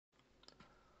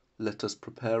Let us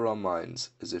prepare our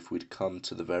minds as if we'd come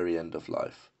to the very end of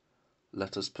life.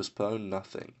 Let us postpone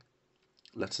nothing.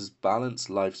 Let us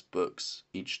balance life's books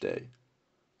each day.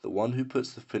 The one who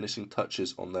puts the finishing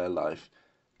touches on their life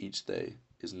each day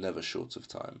is never short of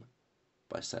time.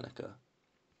 By Seneca.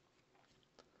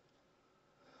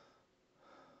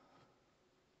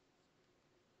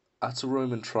 At a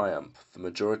Roman triumph, the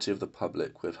majority of the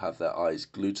public would have their eyes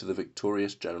glued to the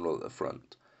victorious general at the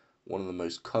front, one of the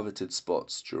most coveted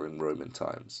spots during Roman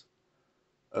times.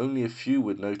 Only a few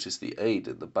would notice the aide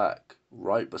at the back,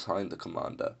 right behind the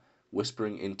commander,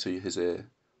 whispering into his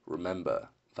ear, "Remember,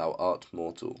 thou art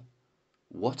mortal."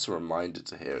 What a reminder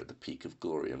to hear at the peak of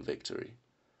glory and victory.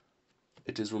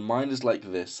 It is reminders like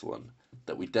this one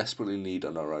that we desperately need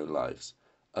in our own lives.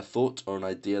 A thought or an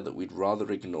idea that we'd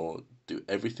rather ignore, do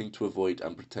everything to avoid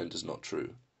and pretend is not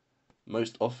true.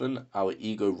 Most often, our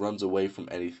ego runs away from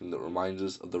anything that reminds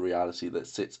us of the reality that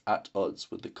sits at odds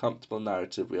with the comfortable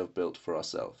narrative we have built for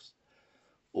ourselves.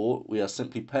 Or we are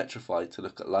simply petrified to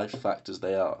look at life's facts as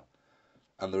they are.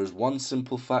 And there is one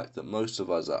simple fact that most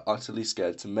of us are utterly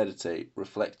scared to meditate,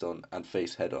 reflect on, and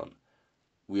face head on.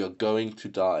 We are going to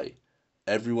die.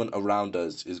 Everyone around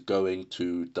us is going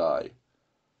to die.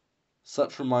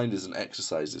 Such reminders and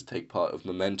exercises take part of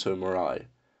Memento Mori,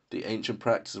 the ancient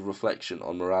practice of reflection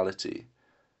on morality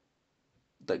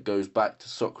that goes back to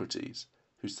Socrates,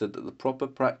 who said that the proper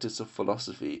practice of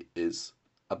philosophy is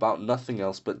about nothing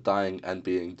else but dying and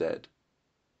being dead.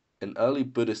 In early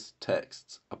Buddhist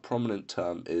texts, a prominent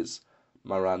term is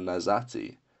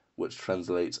maranazati, which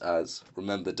translates as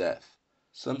remember death.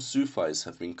 Some Sufis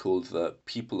have been called the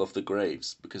people of the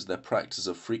graves because their practice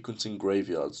of frequenting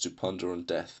graveyards to ponder on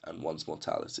death and one's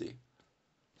mortality.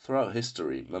 Throughout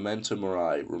history, memento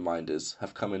mori reminders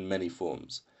have come in many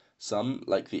forms. Some,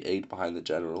 like the aide behind the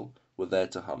general, were there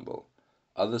to humble.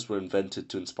 Others were invented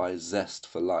to inspire zest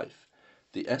for life.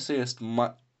 The essayist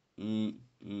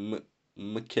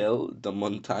Michel de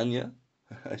Montaigne,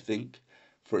 I think,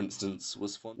 for instance,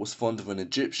 was fond of an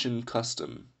Egyptian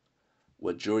custom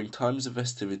where during times of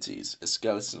festivities a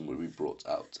skeleton would be brought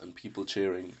out and people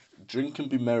cheering, "Drink and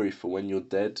be merry, for when you're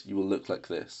dead you will look like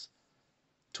this."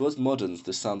 To us moderns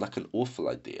this sounds like an awful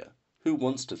idea. Who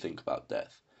wants to think about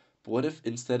death? But what if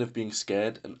instead of being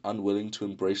scared and unwilling to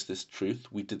embrace this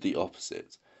truth, we did the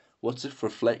opposite? What if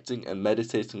reflecting and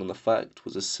meditating on the fact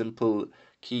was a simple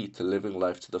key to living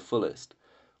life to the fullest,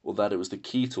 or that it was the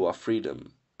key to our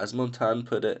freedom? As Montaigne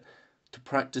put it, to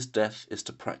practice death is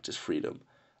to practice freedom.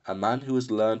 A man who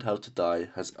has learned how to die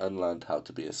has unlearned how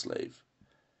to be a slave.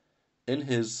 In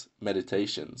his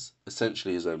Meditations,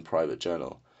 essentially his own private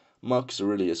journal, Marcus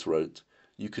Aurelius wrote,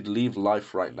 "You could leave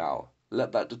life right now.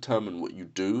 Let that determine what you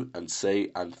do and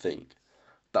say and think."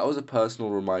 That was a personal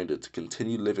reminder to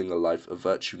continue living a life of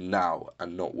virtue now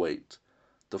and not wait.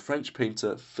 The French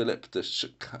painter Philippe de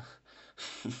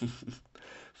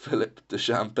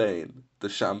Champagne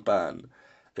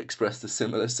expressed a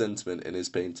similar sentiment in his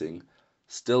painting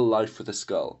Still Life with a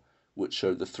Skull, which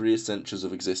showed the three essentials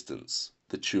of existence: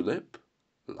 the tulip,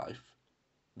 life;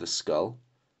 the skull,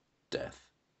 death;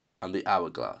 and the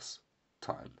hourglass,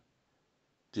 time.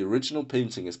 The original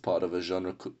painting is part of a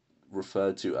genre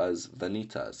referred to as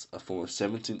vanitas, a form of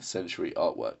 17th century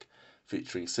artwork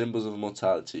featuring symbols of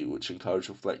mortality which encourage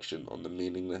reflection on the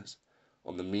meaning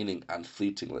and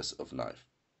fleetingness of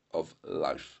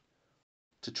life.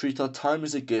 To treat our time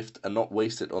as a gift and not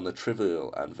waste it on the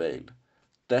trivial and vain.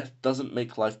 Death doesn't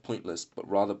make life pointless, but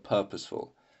rather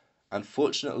purposeful. And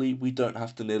fortunately, we don't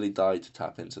have to nearly die to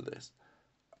tap into this.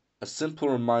 A simple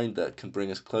reminder can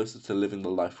bring us closer to living the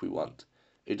life we want.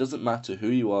 It doesn't matter who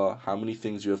you are, how many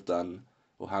things you have done,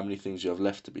 or how many things you have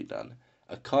left to be done.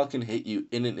 A car can hit you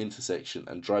in an intersection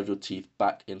and drive your teeth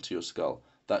back into your skull.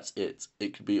 That's it.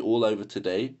 It could be all over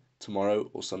today,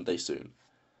 tomorrow, or someday soon.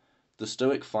 The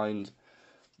Stoic find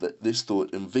this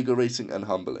thought invigorating and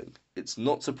humbling. It's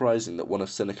not surprising that one of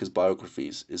Seneca's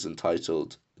biographies is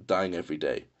entitled Dying Every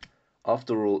Day.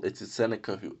 After all, it is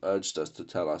Seneca who urged us to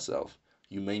tell ourselves,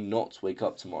 you may not wake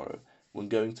up tomorrow when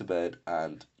going to bed,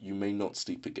 and you may not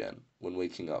sleep again when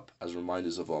waking up, as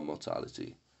reminders of our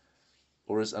mortality.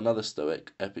 Or as another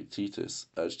Stoic, Epictetus,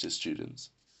 urged his students,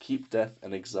 keep death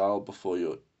and exile before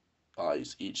your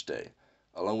eyes each day,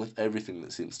 along with everything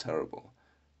that seems terrible.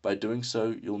 By doing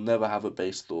so, you'll never have a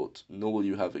base thought, nor will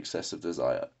you have excessive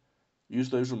desire. Use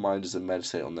those reminders and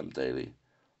meditate on them daily.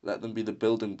 Let them be the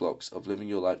building blocks of living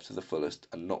your life to the fullest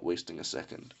and not wasting a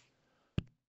second.